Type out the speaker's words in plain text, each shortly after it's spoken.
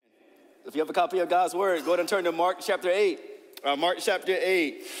If you have a copy of God's word, go ahead and turn to Mark chapter 8. Mark chapter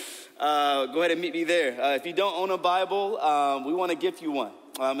 8. Go ahead and meet me there. If you don't own a Bible, we want to gift you one.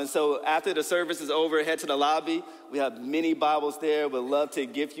 And so after the service is over, head to the lobby. We have many Bibles there. We'd love to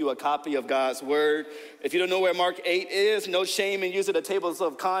gift you a copy of God's word. If you don't know where Mark 8 is, no shame in using the tables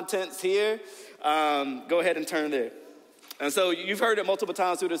of contents here. Go ahead and turn there. And so you've heard it multiple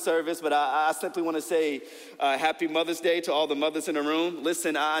times through the service, but I simply want to say happy Mother's Day to all the mothers in the room.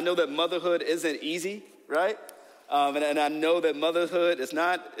 Listen, I know that motherhood isn't easy, right? And I know that motherhood is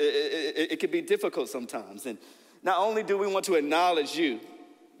not, it can be difficult sometimes. And not only do we want to acknowledge you,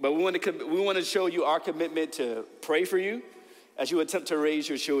 but we want to show you our commitment to pray for you as you attempt to raise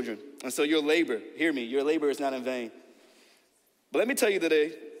your children. And so your labor, hear me, your labor is not in vain. But let me tell you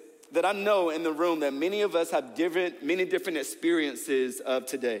today that I know in the room that many of us have many different experiences of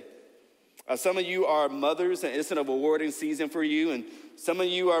today. Some of you are mothers, and it's an rewarding season for you. And some of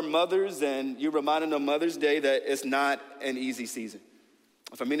you are mothers, and you're reminded on Mother's Day that it's not an easy season.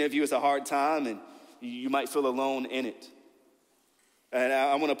 For many of you, it's a hard time, and you might feel alone in it. And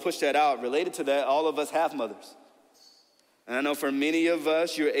I want to push that out. Related to that, all of us have mothers. And I know for many of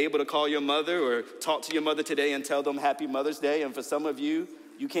us, you're able to call your mother or talk to your mother today and tell them Happy Mother's Day. And for some of you,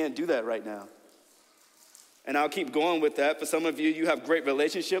 you can't do that right now. And I'll keep going with that. For some of you, you have great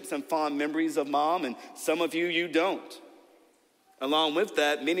relationships and fond memories of mom, and some of you, you don't. Along with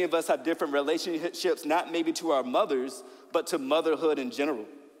that, many of us have different relationships, not maybe to our mothers, but to motherhood in general.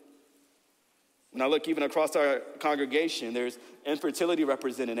 When I look even across our congregation, there's infertility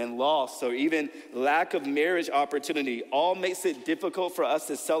represented and loss or even lack of marriage opportunity. All makes it difficult for us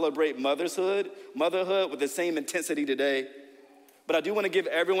to celebrate motherhood with the same intensity today. But I do want to give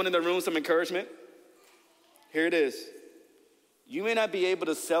everyone in the room some encouragement. Here it is. You may not be able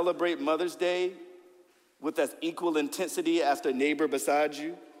to celebrate Mother's Day with as equal intensity as the neighbor beside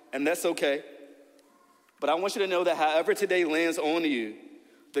you, and that's okay. But I want you to know that however today lands on you,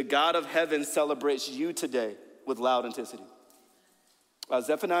 the God of heaven celebrates you today with loud intensity.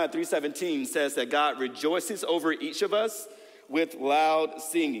 Zephaniah 3:17 says that God rejoices over each of us with loud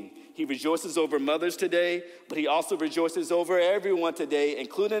singing. He rejoices over mothers today, but he also rejoices over everyone today,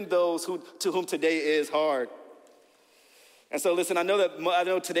 including those to whom today is hard. And so listen, I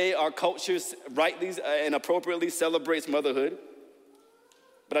know today our culture rightly and appropriately celebrates motherhood.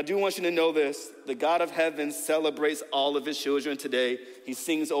 But I do want you to know this. The God of heaven celebrates all of his children today. He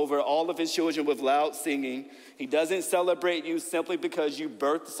sings over all of his children with loud singing. He doesn't celebrate you simply because you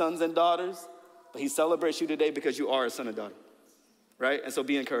birthed sons and daughters, but he celebrates you today because you are a son and daughter, right? And so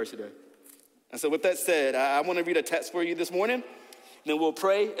be encouraged today. And so with that said, I want to read a text for you this morning. Then we'll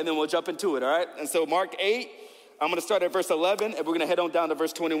pray, and then we'll jump into it, all right? And so Mark 8, I'm going to start at verse 11, and we're going to head on down to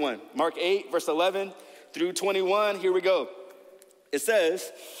verse 21. Mark 8, verse 11 through 21, here we go. It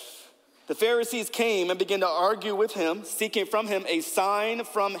says, the Pharisees came and began to argue with him, seeking from him a sign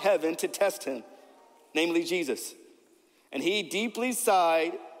from heaven to test him, namely Jesus. And he deeply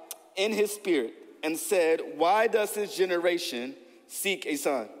sighed in his spirit and said, why does this generation seek a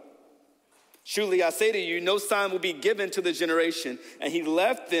sign? Truly, I say to you, no sign will be given to the generation. And he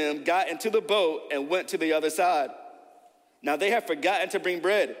left them, got into the boat, and went to the other side. Now they had forgotten to bring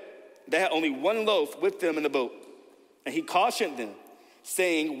bread. They had only one loaf with them in the boat. And he cautioned them,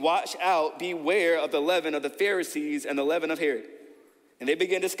 saying, watch out, beware of the leaven of the Pharisees and the leaven of Herod. And they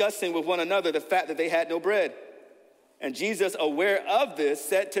began discussing with one another the fact that they had no bread. And Jesus, aware of this,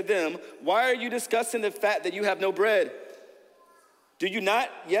 said to them, why are you discussing the fact that you have no bread? Do you not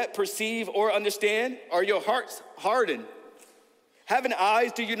yet perceive or understand? Are your hearts hardened? Having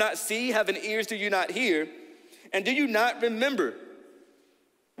eyes, do you not see? Having ears, do you not hear? And do you not remember?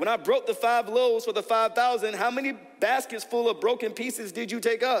 When I broke the 5 loaves for the 5,000, how many baskets full of broken pieces did you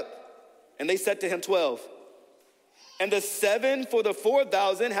take up? And they said to him, 12. And the 7 for the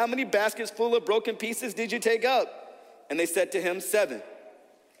 4,000, how many baskets full of broken pieces did you take up? And they said to him, 7.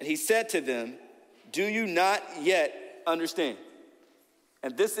 And he said to them, do you not yet understand?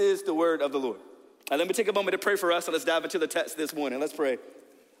 And this is the word of the Lord. Now, let me take a moment to pray for us, and let's dive into the text this morning. Let's pray.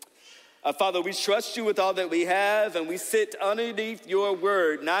 Father, we trust you with all that we have, and we sit underneath your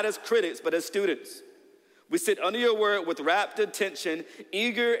word, not as critics, but as students. We sit under your word with rapt attention,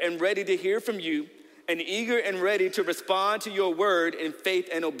 eager and ready to hear from you, and eager and ready to respond to your word in faith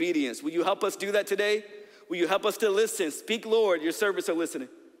and obedience. Will you help us do that today? Will you help us to listen? Speak, Lord, your servants are listening.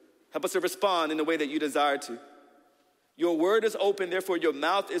 Help us to respond in the way that you desire to. Your word is open, therefore your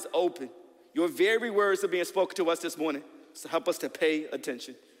mouth is open. Your very words are being spoken to us this morning, so help us to pay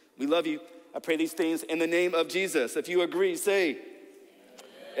attention. We love you. I pray these things in the name of Jesus. If you agree, say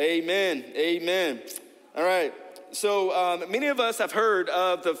amen. Amen. All right. So many of us have heard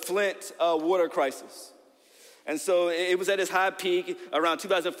of the Flint water crisis. And so it was at its high peak around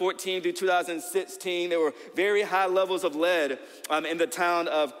 2014 through 2016. There were very high levels of lead in the town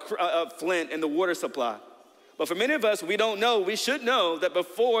of Flint in the water supply. But for many of us, we don't know, we should know that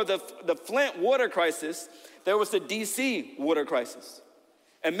before the Flint water crisis, there was the DC water crisis.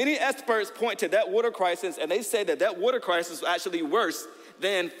 And many experts point to that water crisis, and they say that that water crisis was actually worse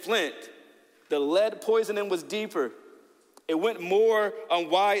than Flint. The lead poisoning was deeper. It went more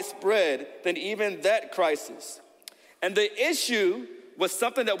widespread than even that crisis. And the issue was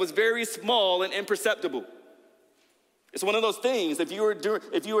something that was very small and imperceptible. It's one of those things, if you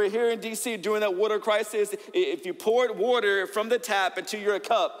were here in DC during that water crisis, if you poured water from the tap into your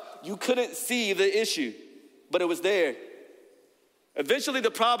cup, you couldn't see the issue, but it was there. Eventually,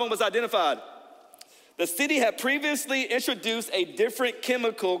 the problem was identified. The city had previously introduced a different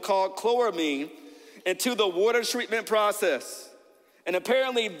chemical called chloramine into the water treatment process. And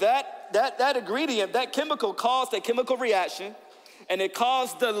apparently that ingredient, that chemical, caused a chemical reaction, and it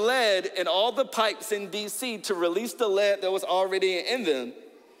caused the lead in all the pipes in DC to release the lead that was already in them.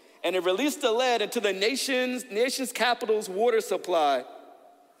 And it released the lead into the nation's capital's water supply,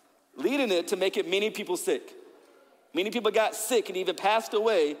 leading it to making many people sick. Many people got sick and even passed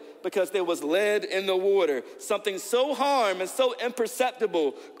away because there was lead in the water. Something so harmful and so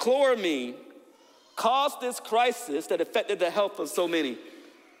imperceptible, chloramine, caused this crisis that affected the health of so many.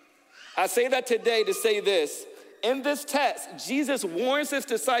 I say that today to say this. In this text, Jesus warns his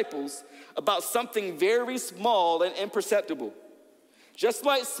disciples about something very small and imperceptible. Just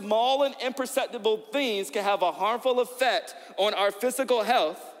like small and imperceptible things can have a harmful effect on our physical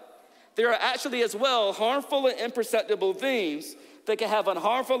health, there are actually as well harmful and imperceptible things that can have a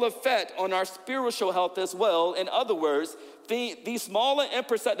harmful effect on our spiritual health as well. In other words, these small and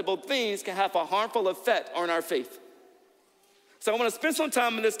imperceptible things can have a harmful effect on our faith. So I want to spend some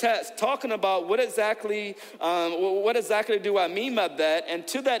time in this text talking about what exactly do I mean by that. And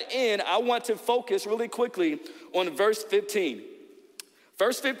to that end, I want to focus really quickly on verse 15.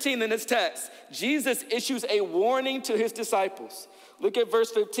 Verse 15 in this text, Jesus issues a warning to his disciples. Look at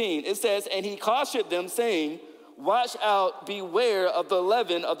verse 15. It says, and he cautioned them saying, watch out, beware of the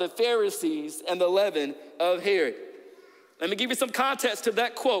leaven of the Pharisees and the leaven of Herod. Let me give you some context to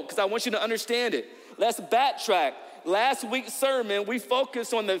that quote because I want you to understand it. Let's backtrack. Last week's sermon, we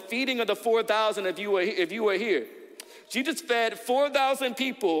focused on the feeding of the 4,000 if you were here. Jesus fed 4,000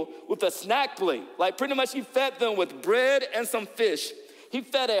 people with a snack plate. Like pretty much he fed them with bread and some fish. He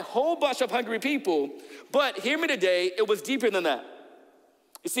fed a whole bunch of hungry people, but hear me today, it was deeper than that.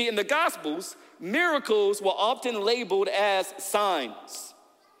 You see, in the Gospels, miracles were often labeled as signs.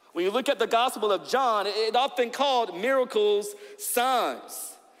 When you look at the Gospel of John, it often called miracles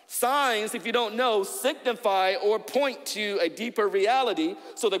signs. Signs, if you don't know, signify or point to a deeper reality.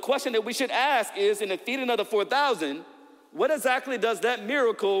 So the question that we should ask is, in the feeding of the 4,000, what exactly does that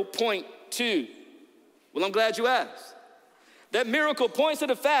miracle point to? Well, I'm glad you asked. That miracle points to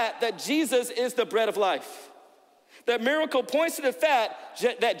the fact that Jesus is the bread of life. That miracle points to the fact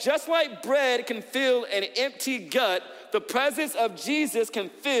that just like bread can fill an empty gut, the presence of Jesus can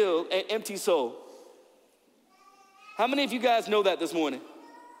fill an empty soul. How many of you guys know that this morning?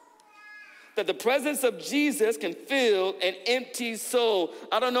 That the presence of Jesus can fill an empty soul.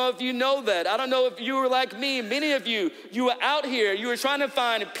 I don't know if you know that. I don't know if you were like me. Many of you were out here. You were trying to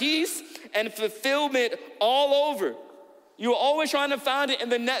find peace and fulfillment all over. You were always trying to find it in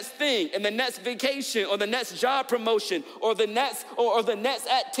the next thing, in the next vacation, or the next job promotion, or the next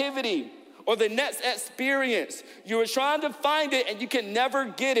activity, or the next experience. You were trying to find it and you can never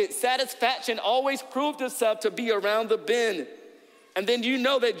get it. Satisfaction always proved itself to be around the bend. And then you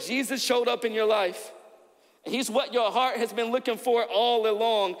know that Jesus showed up in your life. He's what your heart has been looking for all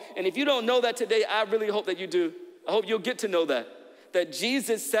along. And if you don't know that today, I really hope that you do. I hope you'll get to know that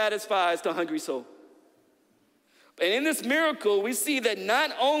Jesus satisfies the hungry soul. And in this miracle, we see that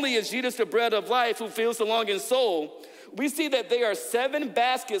not only is Jesus the bread of life who fills the longing soul, we see that there are 7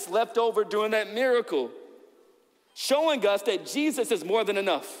 baskets left over during that miracle, showing us that Jesus is more than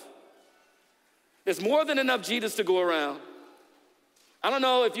enough. There's more than enough Jesus to go around. I don't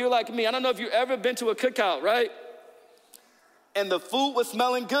know if you're like me. I don't know if you've ever been to a cookout, right? And the food was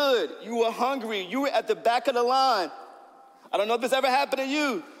smelling good. You were hungry. You were at the back of the line. I don't know if this ever happened to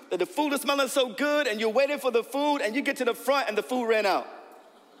you, that the food is smelling so good and you're waiting for the food and you get to the front and the food ran out.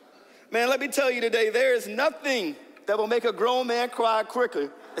 Man, let me tell you today, there is nothing that will make a grown man cry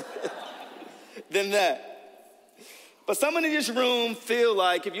quicker than that. But someone in this room feel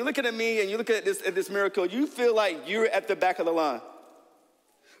like, if you're looking at me and you look at this miracle, you feel like you're at the back of the line.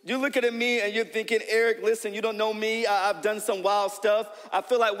 You're looking at me and you're thinking, Eric, listen, you don't know me. I've done some wild stuff. I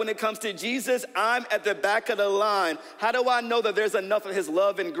feel like when it comes to Jesus, I'm at the back of the line. How do I know that there's enough of his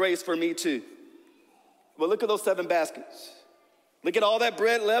love and grace for me too? Well, look at those 7 baskets. Look at all that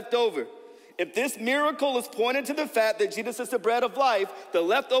bread left over. If this miracle is pointing to the fact that Jesus is the bread of life, the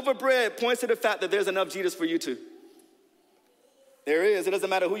leftover bread points to the fact that there's enough Jesus for you too. There is. It doesn't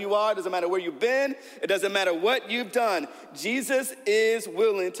matter who you are. It doesn't matter where you've been. It doesn't matter what you've done. Jesus is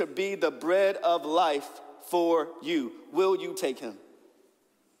willing to be the bread of life for you. Will you take him?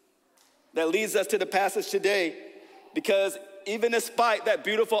 That leads us to the passage today, because even despite that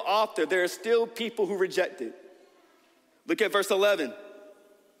beautiful offer, there are still people who reject it. Look at verse 11.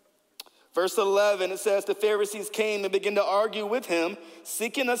 Verse 11, it says, the Pharisees came and began to argue with him,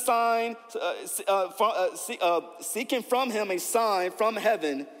 seeking a sign, seeking from him a sign from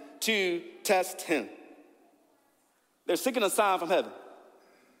heaven to test him. They're seeking a sign from heaven.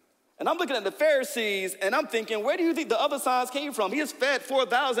 And I'm looking at the Pharisees, and I'm thinking, where do you think the other signs came from? He has fed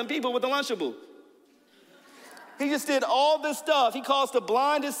 4,000 people with a Lunchable. He just did all this stuff. He caused the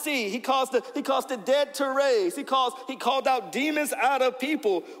blind to see. He caused the dead to raise. He called out demons out of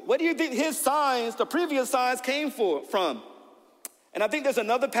people. What do you think his signs, the previous signs, came from? And I think there's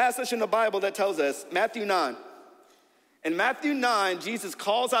another passage in the Bible that tells us, Matthew 9. In Matthew 9, Jesus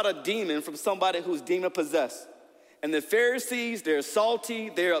calls out a demon from somebody who's demon-possessed. And the Pharisees, they're salty,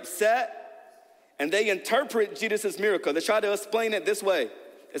 they're upset, and they interpret Jesus' miracle. They try to explain it this way.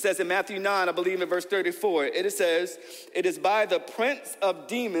 It says in Matthew 9, I believe in verse 34, it says, it is by the prince of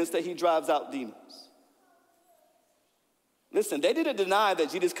demons that he drives out demons. Listen, they didn't deny that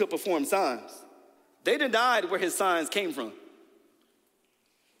Jesus could perform signs. They denied where his signs came from.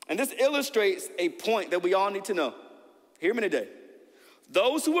 And this illustrates a point that we all need to know. Hear me today.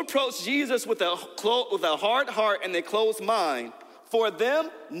 Those who approach Jesus with a hard heart and a closed mind, for them,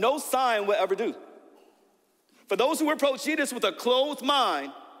 no sign will ever do. For those who approach Jesus with a closed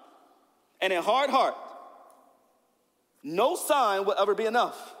mind and a hard heart, no sign will ever be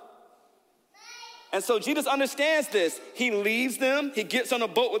enough. And so Jesus understands this. He leaves them, he gets on a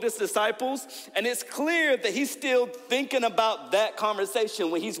boat with his disciples, and it's clear that he's still thinking about that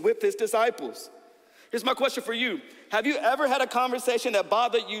conversation when he's with his disciples. Here's my question for you. Have you ever had a conversation that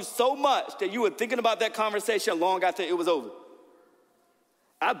bothered you so much that you were thinking about that conversation long after it was over?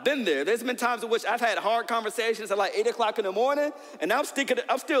 I've been there. There's been times in which I've had hard conversations at like 8 o'clock in the morning, and I'm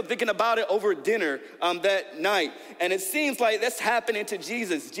still thinking about it over dinner that night. And it seems like that's happening to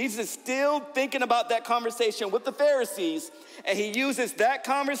Jesus. Jesus is still thinking about that conversation with the Pharisees, and he uses that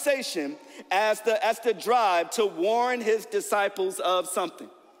conversation as the drive to warn his disciples of something.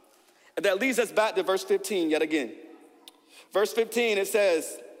 And that leads us back to verse 15 yet again. Verse 15, it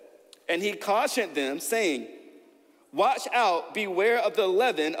says, and he cautioned them, saying, watch out, beware of the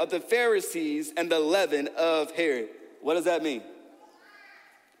leaven of the Pharisees and the leaven of Herod. What does that mean?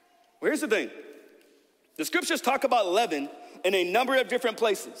 Well, here's the thing. The scriptures talk about leaven in a number of different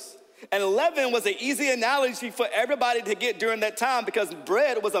places. And leaven was an easy analogy for everybody to get during that time because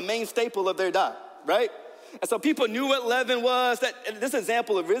bread was a main staple of their diet, right? And so people knew what leaven was. This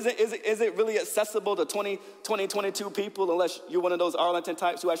example isn't really accessible to 22 people unless you're one of those Arlington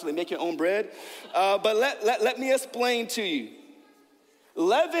types who actually make your own bread. But let me explain to you.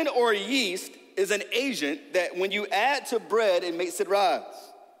 Leaven or yeast is an agent that when you add to bread, it makes it rise.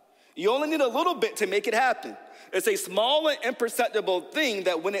 You only need a little bit to make it happen. It's a small and imperceptible thing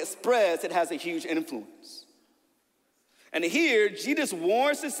that when it spreads, it has a huge influence. And here, Jesus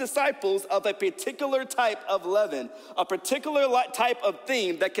warns his disciples of a particular type of leaven, a particular type of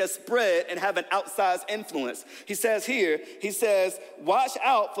theme that can spread and have an outsized influence. He says, watch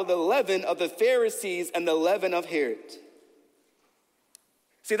out for the leaven of the Pharisees and the leaven of Herod.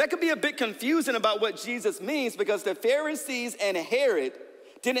 See, that could be a bit confusing about what Jesus means because the Pharisees and Herod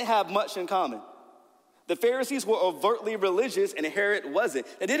didn't have much in common. The Pharisees were overtly religious and Herod wasn't.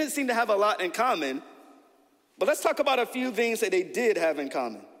 They didn't seem to have a lot in common. But let's talk about a few things that they did have in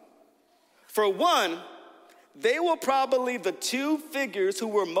common. For one, they were probably the two figures who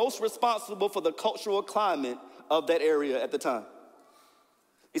were most responsible for the cultural climate of that area at the time.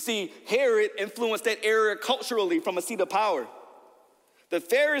 You see, Herod influenced that area culturally from a seat of power. The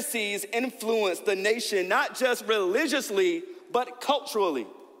Pharisees influenced the nation not just religiously, but culturally.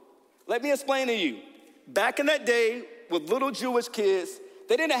 Let me explain to you. Back in that day, with little Jewish kids,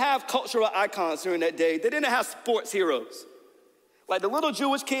 they didn't have cultural icons during that day. They didn't have sports heroes. Like the little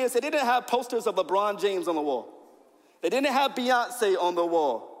Jewish kids, they didn't have posters of LeBron James on the wall. They didn't have Beyonce on the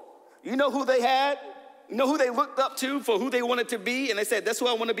wall. You know who they had? You know who they looked up to for who they wanted to be? And they said, that's who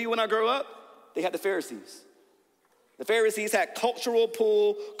I want to be when I grow up? They had the Pharisees. The Pharisees had cultural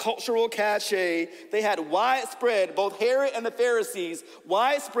pull, cultural cachet. They had widespread, both Herod and the Pharisees,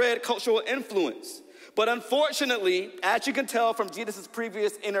 widespread cultural influence. But unfortunately, as you can tell from Jesus'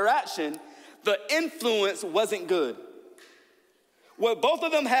 previous interaction, the influence wasn't good. What both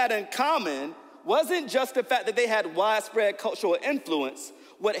of them had in common wasn't just the fact that they had widespread cultural influence.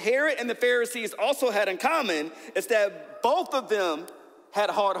 What Herod and the Pharisees also had in common is that both of them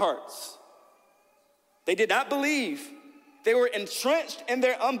had hard hearts. They did not believe. They were entrenched in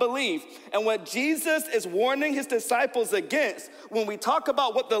their unbelief. And what Jesus is warning his disciples against when we talk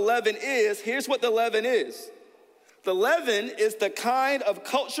about what the leaven is, here's what the leaven is. The leaven is the kind of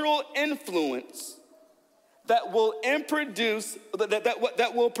cultural influence that will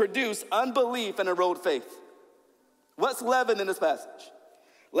produce unbelief and erode faith. What's leaven in this passage?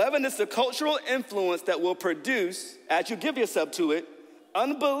 Leaven is the cultural influence that will produce, as you give yourself to it,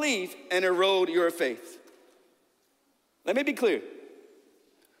 unbelief and erode your faith. Let me be clear.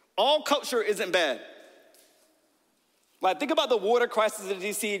 All culture isn't bad. Like, think about the water crisis in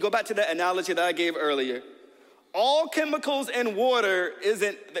DC. Go back to that analogy that I gave earlier. All chemicals in water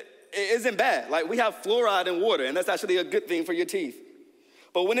isn't bad. Like, we have fluoride in water, and that's actually a good thing for your teeth.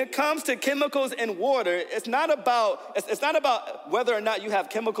 But when it comes to chemicals in water, it's not about whether or not you have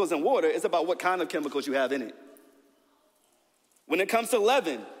chemicals in water. It's about what kind of chemicals you have in it. When it comes to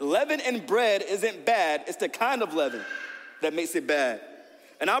leaven in bread isn't bad. It's the kind of leaven that makes it bad.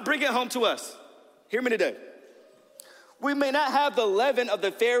 And I'll bring it home to us. Hear me today. We may not have the leaven of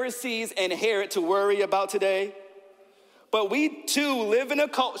the Pharisees and Herod to worry about today, but we too live in a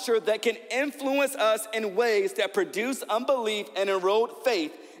culture that can influence us in ways that produce unbelief and erode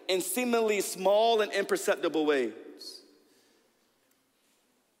faith in seemingly small and imperceptible ways.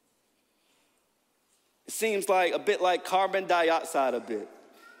 It seems like a bit like carbon dioxide a bit.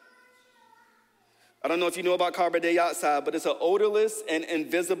 I don't know if you know about carbon dioxide, but it's an odorless and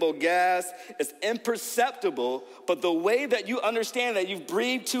invisible gas. It's imperceptible, but the way that you understand that you've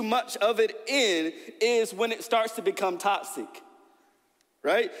breathed too much of it in is when it starts to become toxic,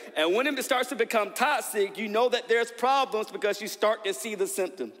 right? And when it starts to become toxic, you know that there's problems because you start to see the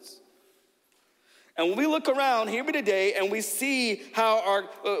symptoms. And when we look around here today and we see how our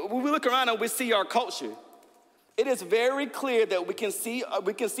culture, it is very clear that we can see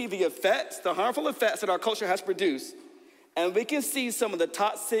the effects, the harmful effects that our culture has produced, and we can see some of the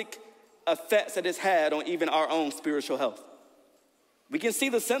toxic effects that it's had on even our own spiritual health. We can see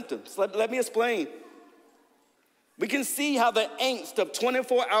the symptoms. Let me explain. We can see how the angst of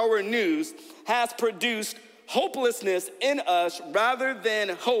 24-hour news has produced hopelessness in us rather than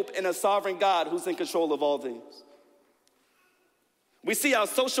hope in a sovereign God who's in control of all things. We see how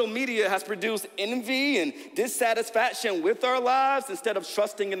social media has produced envy and dissatisfaction with our lives instead of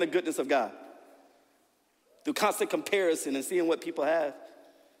trusting in the goodness of God through constant comparison and seeing what people have.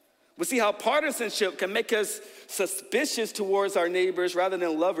 We see how partisanship can make us suspicious towards our neighbors rather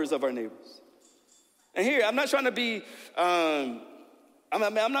than lovers of our neighbors. And here, I'm not trying to be, I'm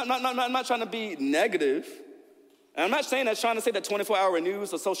not trying to be negative. And I'm not trying to say that 24-hour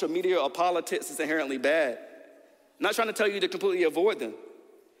news or social media or politics is inherently bad. I'm not trying to tell you to completely avoid them.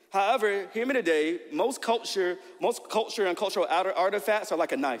 However, hear me today, most culture and cultural artifacts are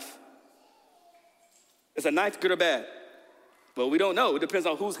like a knife. Is a knife good or bad? Well, we don't know. It depends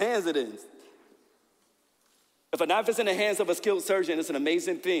on whose hands it is. If a knife is in the hands of a skilled surgeon, it's an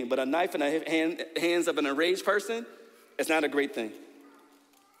amazing thing. But a knife in the hands of an enraged person, it's not a great thing.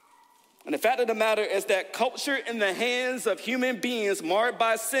 And the fact of the matter is that culture in the hands of human beings marred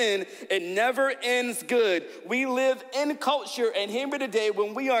by sin, it never ends good. We live in culture, and hear me today,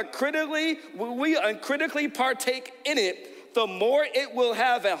 when we uncritically partake in it, the more it will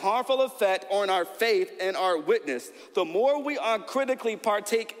have a harmful effect on our faith and our witness. The more we uncritically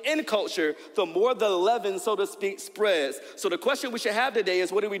partake in culture, the more the leaven, so to speak, spreads. So the question we should have today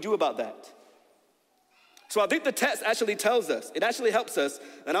is, what do we do about that? So I think the text actually tells us, it actually helps us,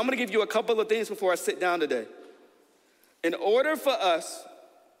 and I'm gonna give you a couple of things before I sit down today. In order for us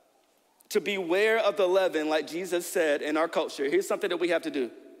to beware of the leaven, like Jesus said in our culture, here's something that we have to do.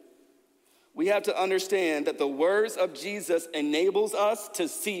 We have to understand that the words of Jesus enables us to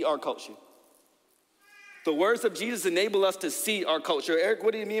see our culture. The words of Jesus enable us to see our culture. Eric,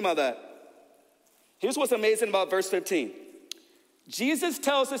 what do you mean by that? Here's what's amazing about verse 15. Jesus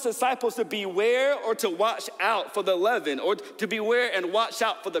tells his disciples to beware or to watch out for the leaven, or to beware and watch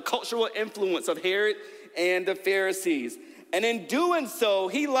out for the cultural influence of Herod and the Pharisees. And in doing so,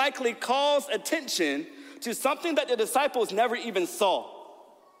 he likely calls attention to something that the disciples never even saw.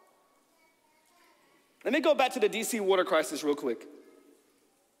 Let me go back to the DC water crisis real quick.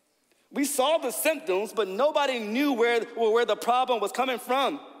 We saw the symptoms, but nobody knew where the problem was coming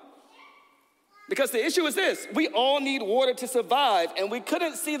from. Because the issue is this: we all need water to survive, and we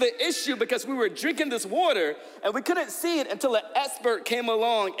couldn't see the issue because we were drinking this water, and we couldn't see it until an expert came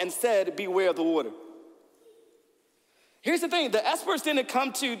along and said, beware of the water. Here's the thing: the experts didn't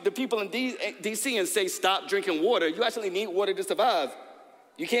come to the people in DC and say, stop drinking water. You actually need water to survive.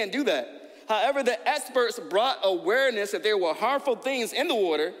 You can't do that. However, the experts brought awareness that there were harmful things in the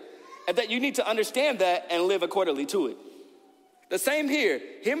water, and that you need to understand that and live accordingly to it. The same here.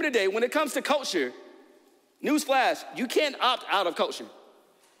 Hear me today. When it comes to culture, newsflash, you can't opt out of culture.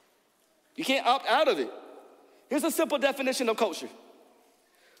 You can't opt out of it. Here's a simple definition of culture.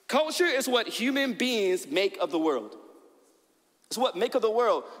 Culture is what human beings make of the world. It's what make of the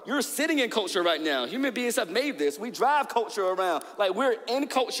world. You're sitting in culture right now. Human beings have made this. We drive culture around. Like, we're in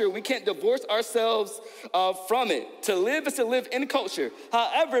culture. We can't divorce ourselves from it. To live is to live in culture.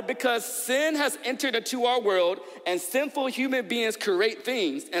 However, because sin has entered into our world and sinful human beings create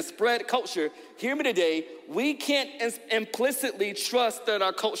things and spread culture, hear me today, we can't implicitly trust that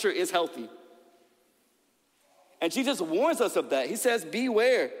our culture is healthy. And Jesus warns us of that. He says,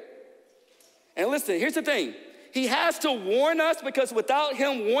 beware. And listen, here's the thing. He has to warn us because without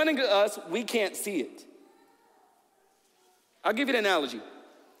him warning us, we can't see it. I'll give you an analogy.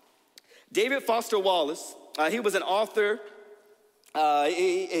 David Foster Wallace, he was an author,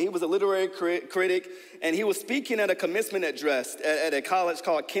 he was a literary critic, and he was speaking at a commencement address at a college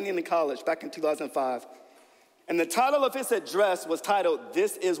called Kenyon College back in 2005. And the title of his address was titled,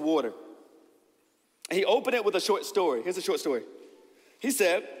 "This is Water." And he opened it with a short story. Here's a short story. He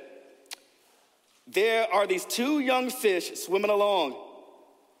said, there are these two young fish swimming along,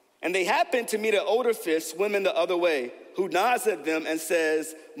 and they happen to meet an older fish swimming the other way, who nods at them and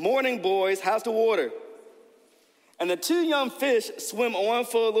says, "Morning, boys, how's the water?" And the two young fish swim on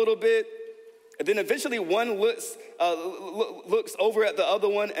for a little bit, and then eventually one looks over at the other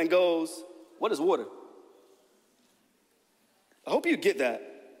one and goes, "What is water?" I hope you get that.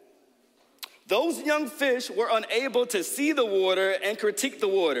 Those young fish were unable to see the water and critique the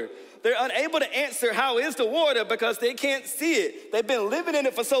water. They're unable to answer how is the water because they can't see it. They've been living in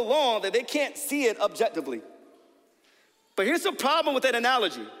it for so long that they can't see it objectively. But here's the problem with that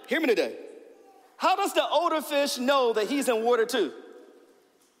analogy. Hear me today. How does the older fish know that he's in water too?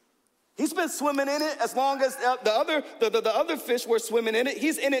 He's been swimming in it as long as the other fish were swimming in it.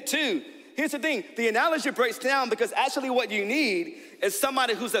 He's in it too. Here's the thing. The analogy breaks down because actually what you need is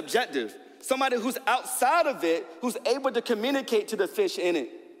somebody who's objective, somebody who's outside of it, who's able to communicate to the fish in it.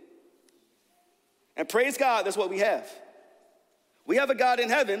 And praise God, that's what we have. We have a God in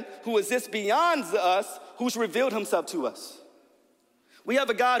heaven who exists beyond us, who's revealed himself to us. We have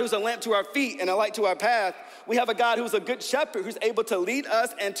a God who's a lamp to our feet and a light to our path. We have a God who's a good shepherd who's able to lead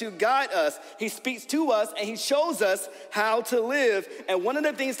us and to guide us. He speaks to us and he shows us how to live. And one of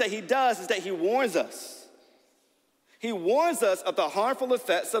the things that he does is that he warns us. He warns us of the harmful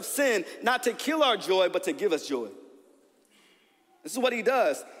effects of sin, not to kill our joy, but to give us joy. This is what he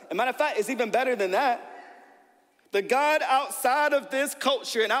does. As a matter of fact, it's even better than that. The God outside of this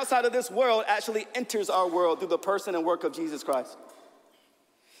culture and outside of this world actually enters our world through the person and work of Jesus Christ.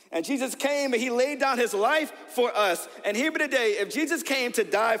 And Jesus came and he laid down his life for us. And hear me today, if Jesus came to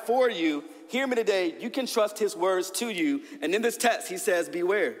die for you, hear me today, you can trust his words to you. And in this text, he says,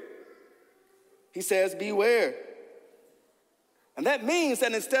 beware. He says, beware. And that means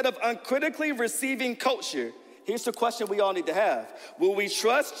that instead of uncritically receiving culture, here's the question we all need to have. Will we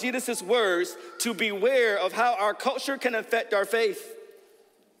trust Jesus' words to beware of how our culture can affect our faith?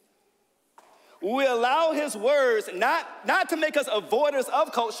 Will we allow his words not to make us avoiders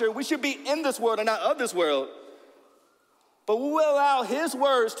of culture? We should be in this world and not of this world. But we will allow his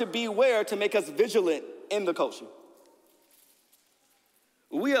words to beware to make us vigilant in the culture.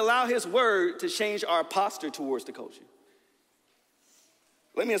 We allow his word to change our posture towards the culture.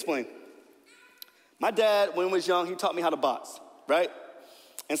 Let me explain. My dad, when he was young, he taught me how to box, right?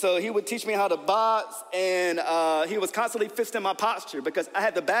 And so he would teach me how to box, and he was constantly fixing my posture because I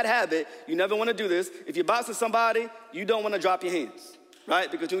had the bad habit, you never want to do this. If you're boxing somebody, you don't want to drop your hands, right?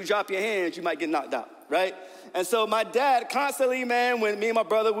 Because when you drop your hands, you might get knocked out, right? And so my dad constantly, man, when me and my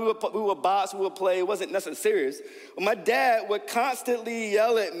brother, we would box, we would play, it wasn't nothing serious. But my dad would constantly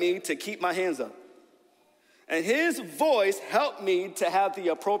yell at me to keep my hands up. And his voice helped me to have the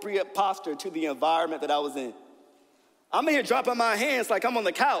appropriate posture to the environment that I was in. I'm in here dropping my hands like I'm on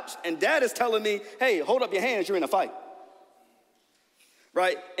the couch, and dad is telling me, hey, hold up your hands, you're in a fight.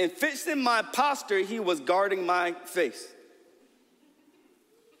 Right? In fixing my posture, he was guarding my face.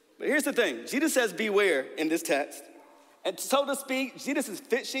 But here's the thing. Jesus says beware in this text. And so to speak, Jesus is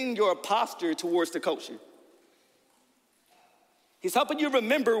fixing your posture towards the culture. He's helping you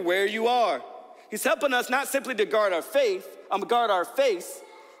remember where you are. He's helping us not simply to guard our faith, guard our face.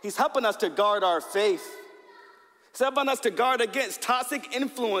 He's helping us to guard our faith. He's helping us to guard against toxic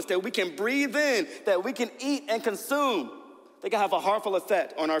influence that we can breathe in, that we can eat and consume. They can have a harmful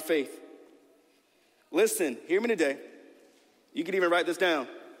effect on our faith. Listen, hear me today. You can even write this down.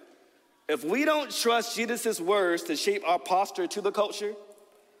 If we don't trust Jesus' words to shape our posture to the culture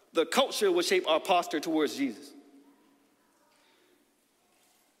will shape our posture towards Jesus.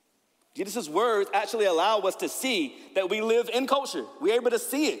 Jesus' words actually allow us to see that we live in culture. We're able to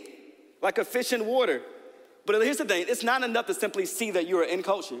see it like a fish in water. But here's the thing, it's not enough to simply see that you are in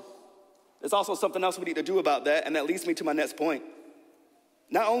culture. There's also something else we need to do about that, and that leads me to my next point.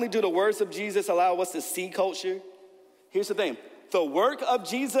 Not only do the words of Jesus allow us to see culture, here's the thing. The work of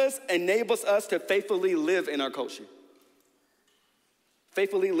Jesus enables us to faithfully live in our culture.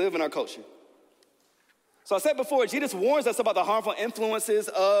 Faithfully live in our culture. So I said before, Jesus warns us about the harmful influences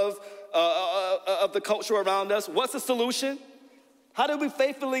of the culture around us. What's the solution? How do we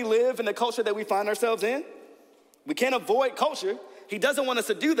faithfully live in the culture that we find ourselves in? We can't avoid culture. He doesn't want us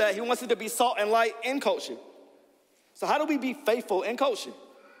to do that. He wants us to be salt and light in culture. So how do we be faithful in culture?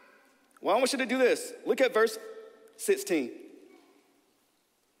 Well, I want you to do this. Look at verse 16.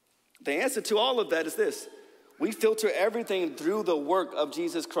 The answer to all of that is this. We filter everything through the work of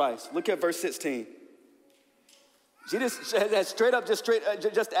Jesus Christ. Look at verse 16. Jesus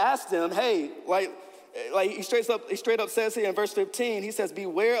just asked them, hey, he straight up says here in verse 15, he says,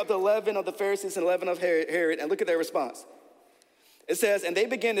 beware of the leaven of the Pharisees and the leaven of Herod, and look at their response. It says, and they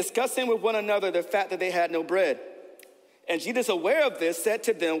began discussing with one another the fact that they had no bread. And Jesus, aware of this, said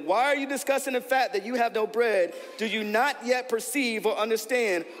to them, why are you discussing the fact that you have no bread? Do you not yet perceive or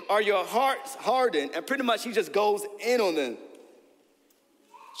understand? Are your hearts hardened? And pretty much he just goes in on them.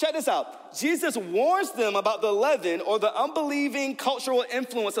 Check this out. Jesus warns them about the leaven or the unbelieving cultural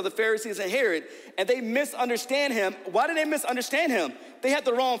influence of the Pharisees and Herod, and they misunderstand him. Why did they misunderstand him? They had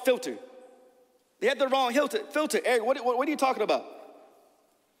the wrong filter. They had the wrong filter. Eric, what are you talking about?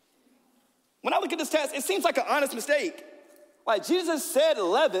 When I look at this text, it seems like an honest mistake. Like Jesus said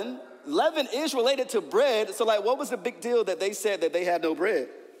leaven is related to bread. So what was the big deal that they said that they had no bread?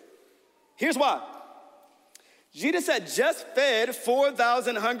 Here's why. Jesus had just fed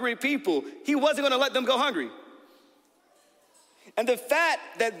 4,000 hungry people. He wasn't gonna let them go hungry. And the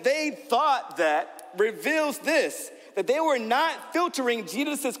fact that they thought that reveals this, that they were not filtering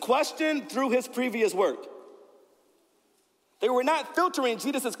Jesus' question through his previous work. They were not filtering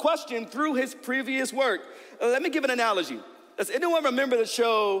Jesus' question through his previous work. Let me give an analogy. Does anyone remember the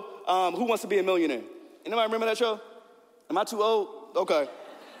show, Who Wants to Be a Millionaire? Anybody remember that show? Am I too old? Okay.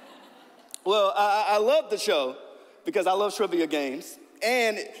 Well, I love the show because I love trivia games.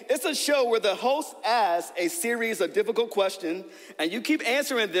 And it's a show where the host asks a series of difficult questions, and you keep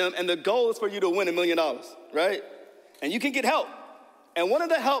answering them, and the goal is for you to win $1 million, right? And you can get help. And one of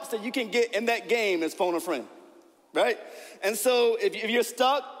the helps that you can get in that game is phone a friend, right? And so if you're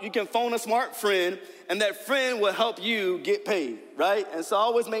stuck, you can phone a smart friend, and that friend will help you get paid, right? And so I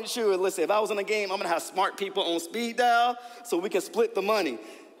always make sure, listen, if I was in a game, I'm gonna have smart people on speed dial so we can split the money.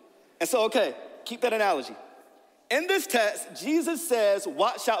 And so, okay, keep that analogy. In this text, Jesus says,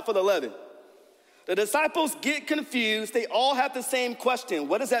 watch out for the leaven. The disciples get confused. They all have the same question.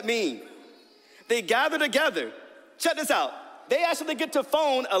 What does that mean? They gather together. Check this out. They actually get to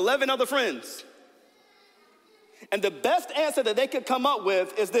phone 11 other friends. And the best answer that they could come up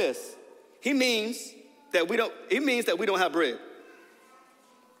with is this. He means that we don't have bread.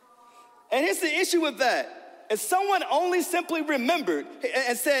 And here's the issue with that. If someone only simply remembered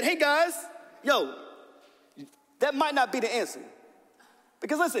and said, hey guys, that might not be the answer.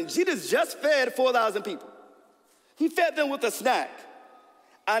 Because listen, Jesus just fed 4,000 people. He fed them with a snack.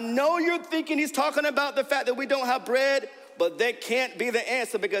 I know you're thinking he's talking about the fact that we don't have bread, but that can't be the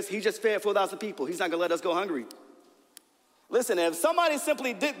answer because he just fed 4,000 people. He's not gonna let us go hungry. Listen, if somebody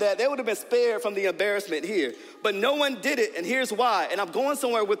simply did that, they would have been spared from the embarrassment here. But no one did it, and here's why. And I'm going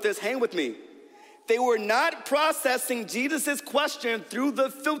somewhere with this, hang with me. They were not processing Jesus' question through the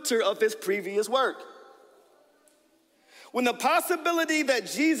filter of his previous work. When the possibility that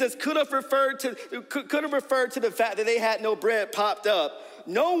Jesus could have referred to the fact that they had no bread popped up,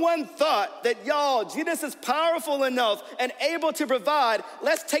 no one thought that, Jesus is powerful enough and able to provide.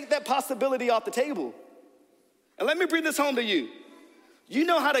 Let's take that possibility off the table. And let me bring this home to you. You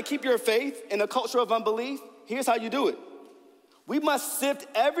know how to keep your faith in a culture of unbelief? Here's how you do it. We must sift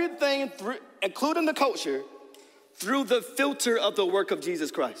everything through, including the culture, through the filter of the work of Jesus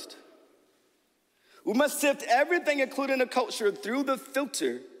Christ. We must sift everything, including the culture, through the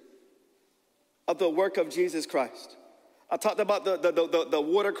filter of the work of Jesus Christ. I talked about the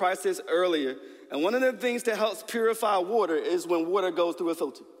water crisis earlier, and one of the things that helps purify water is when water goes through a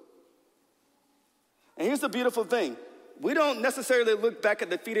filter. And here's the beautiful thing. We don't necessarily look back at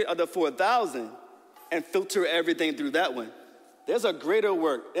the feet of the 4,000 and filter everything through that one. There's a greater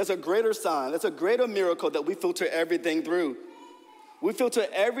work, there's a greater sign, there's a greater miracle that we filter everything through. We filter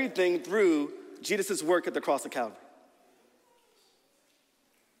everything through Jesus' work at the cross of Calvary.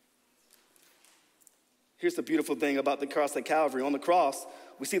 Here's the beautiful thing about the cross of Calvary. On the cross,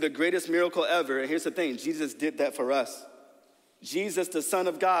 we see the greatest miracle ever. And here's the thing, Jesus did that for us. Jesus, the Son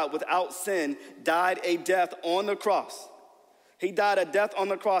of God, without sin, died a death on the cross. He died a death on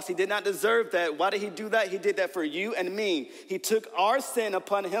the cross. He did not deserve that. Why did he do that? He did that for you and me. He took our sin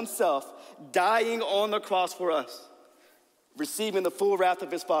upon himself, dying on the cross for us, receiving the full wrath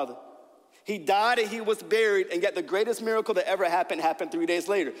of his Father. He died and he was buried, and yet the greatest miracle that ever happened 3 days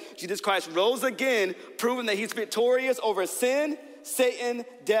later. Jesus Christ rose again, proving that he's victorious over sin, Satan,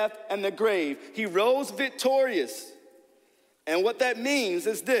 death, and the grave. He rose victorious. And what that means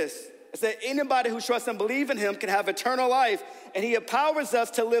is this, is that anybody who trusts and believes in him can have eternal life, and he empowers us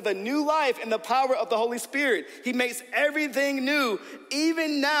to live a new life in the power of the Holy Spirit. He makes everything new.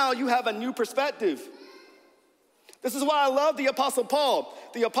 Even now, you have a new perspective. This is why I love the Apostle Paul.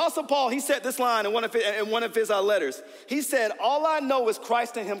 The Apostle Paul, he said this line in one of his letters. He said, all I know is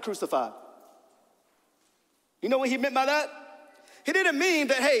Christ and him crucified. You know what he meant by that? He didn't mean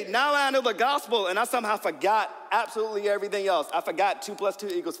that, hey, now I know the gospel and I somehow forgot absolutely everything else. I forgot 2 +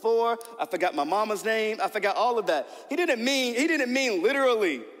 2 = 4. I forgot my mama's name. I forgot all of that. He didn't mean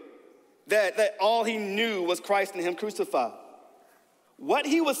literally that all he knew was Christ and him crucified. What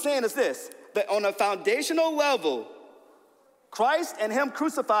he was saying is this, that on a foundational level, Christ and him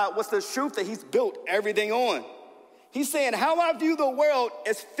crucified was the truth that he's built everything on. He's saying how I view the world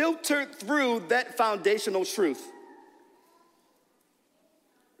is filtered through that foundational truth.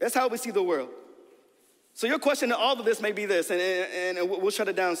 That's how we see the world. So your question to all of this may be this, and we'll shut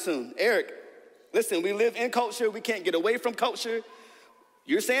it down soon. Eric, listen, we live in culture. We can't get away from culture.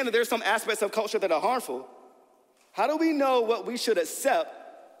 You're saying that there's some aspects of culture that are harmful. How do we know what we should accept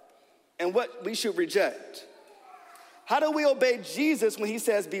and what we should reject? How do we obey Jesus when he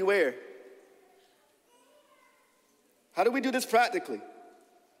says beware? How do we do this practically?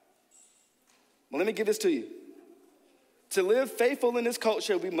 Well, let me give this to you. To live faithful in this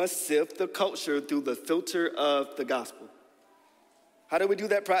culture, we must sift the culture through the filter of the gospel. How do we do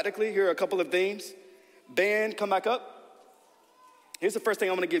that practically? Here are a couple of things. Band, come back up. Here's the first thing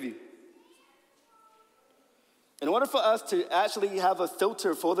I'm gonna give you. In order for us to actually have a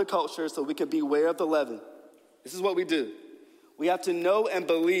filter for the culture so we can beware of the leaven, this is what we do. We have to know and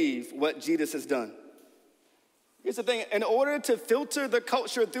believe what Jesus has done. Here's the thing, in order to filter the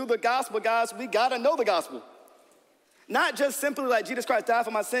culture through the gospel, guys, we gotta know the gospel. Not just simply like Jesus Christ died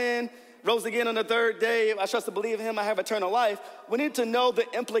for my sin, rose again on the 3rd day, I trust to believe in him, I have eternal life. We need to know the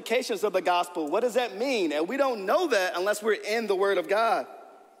implications of the gospel. What does that mean? And we don't know that unless we're in the word of God.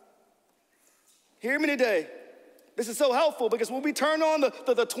 Hear me today. This is so helpful because when we turn on the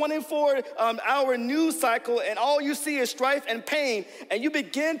 24-hour news cycle and all you see is strife and pain, and you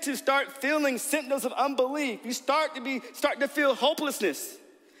begin to start feeling symptoms of unbelief, you start to feel hopelessness.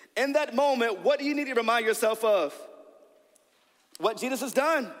 In that moment, what do you need to remind yourself of? What Jesus has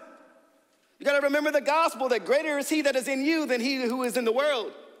done. You gotta remember the gospel, that greater is he that is in you than he who is in the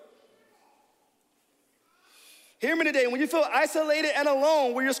world. Hear me today, when you feel isolated and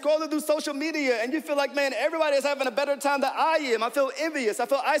alone, when you're scrolling through social media and you feel like, man, everybody is having a better time than I am. I feel envious, I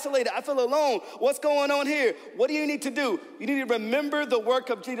feel isolated, I feel alone. What's going on here? What do you need to do? You need to remember the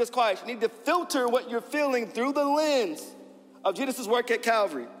work of Jesus Christ. You need to filter what you're feeling through the lens of Jesus' work at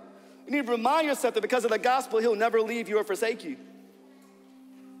Calvary. You need to remind yourself that because of the gospel, he'll never leave you or forsake you.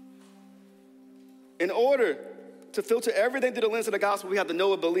 In order to filter everything through the lens of the gospel, we have to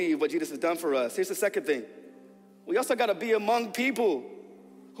know and believe what Jesus has done for us. Here's the second thing. We also got to be among people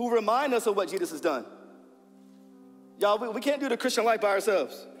who remind us of what Jesus has done. Y'all, we can't do the Christian life by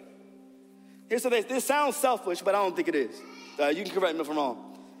ourselves. Here's the thing. This sounds selfish, but I don't think it is. You can correct me if I'm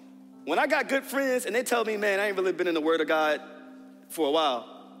wrong. When I got good friends and they tell me, man, I ain't really been in the Word of God for a while,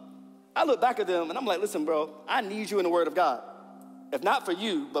 I look back at them and I'm like, listen, bro, I need you in the Word of God. If not for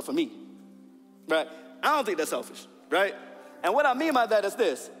you, but for me. Right? I don't think that's selfish, right? And what I mean by that is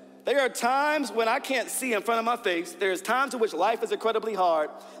this. There are times when I can't see in front of my face. There's times in which life is incredibly hard.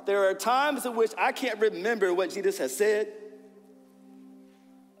 There are times in which I can't remember what Jesus has said.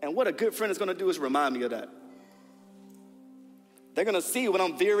 And what a good friend is going to do is remind me of that. They're going to see when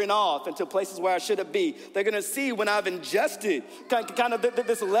I'm veering off into places where I shouldn't be. They're going to see when I've ingested kind of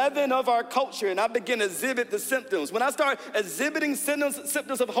this leaven of our culture and I begin to exhibit the symptoms. When I start exhibiting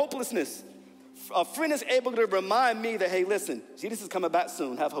symptoms of hopelessness, a friend is able to remind me that, hey, listen, Jesus is coming back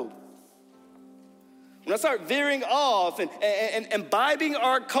soon. Have hope. When I start veering off and imbibing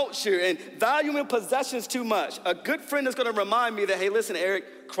our culture and valuing possessions too much, a good friend is going to remind me that, hey, listen,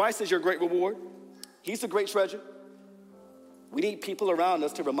 Eric, Christ is your great reward. He's the great treasure. We need people around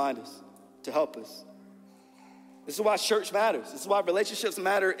us to remind us, to help us. This is why church matters. This is why relationships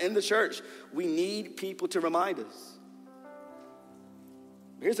matter in the church. We need people to remind us.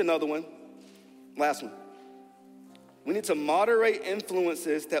 Here's another one. Last one. We need to moderate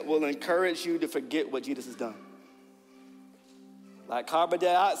influences that will encourage you to forget what Jesus has done. Like carbon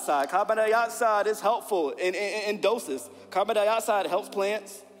dioxide. Carbon dioxide is helpful in doses. Carbon dioxide helps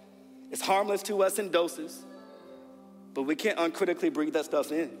plants. It's harmless to us in doses. But we can't uncritically breathe that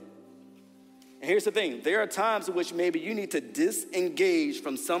stuff in. And here's the thing. There are times in which maybe you need to disengage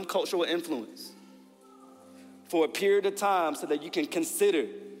from some cultural influence for a period of time so that you can consider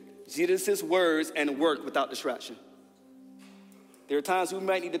Jesus' words and work without distraction. There are times we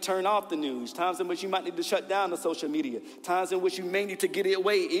might need to turn off the news, times in which you might need to shut down the social media, times in which you may need to get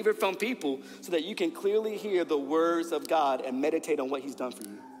away even from people so that you can clearly hear the words of God and meditate on what he's done for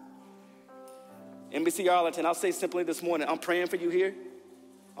you. NBC Arlington, I'll say simply this morning, I'm praying for you here.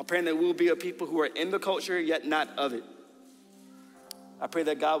 I'm praying that we'll be a people who are in the culture yet not of it. I pray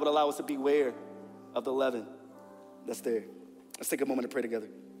that God would allow us to be aware of the leaven that's there. Let's take a moment to pray together.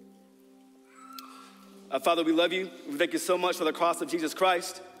 Father, we love you. We thank you so much for the cross of Jesus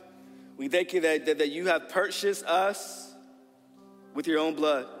Christ. We thank you that you have purchased us with your own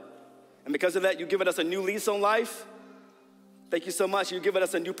blood. And because of that, you've given us a new lease on life. Thank you so much. You've given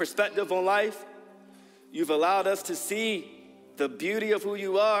us a new perspective on life. You've allowed us to see the beauty of who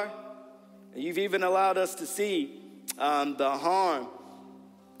you are. And you've even allowed us to see the harm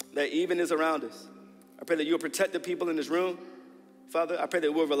that even is around us. I pray that you'll protect the people in this room. Father, I pray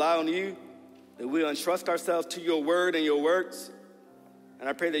that we'll rely on you, that we'll entrust ourselves to your word and your works. And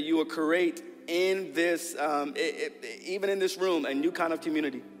I pray that you will create in this, even in this room, a new kind of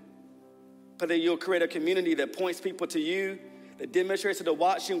community. I pray that you'll create a community that points people to you, that demonstrates to the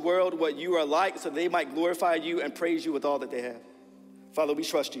watching world what you are like so they might glorify you and praise you with all that they have. Father, we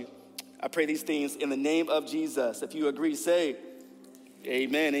trust you. I pray these things in the name of Jesus. If you agree, say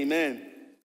amen, amen.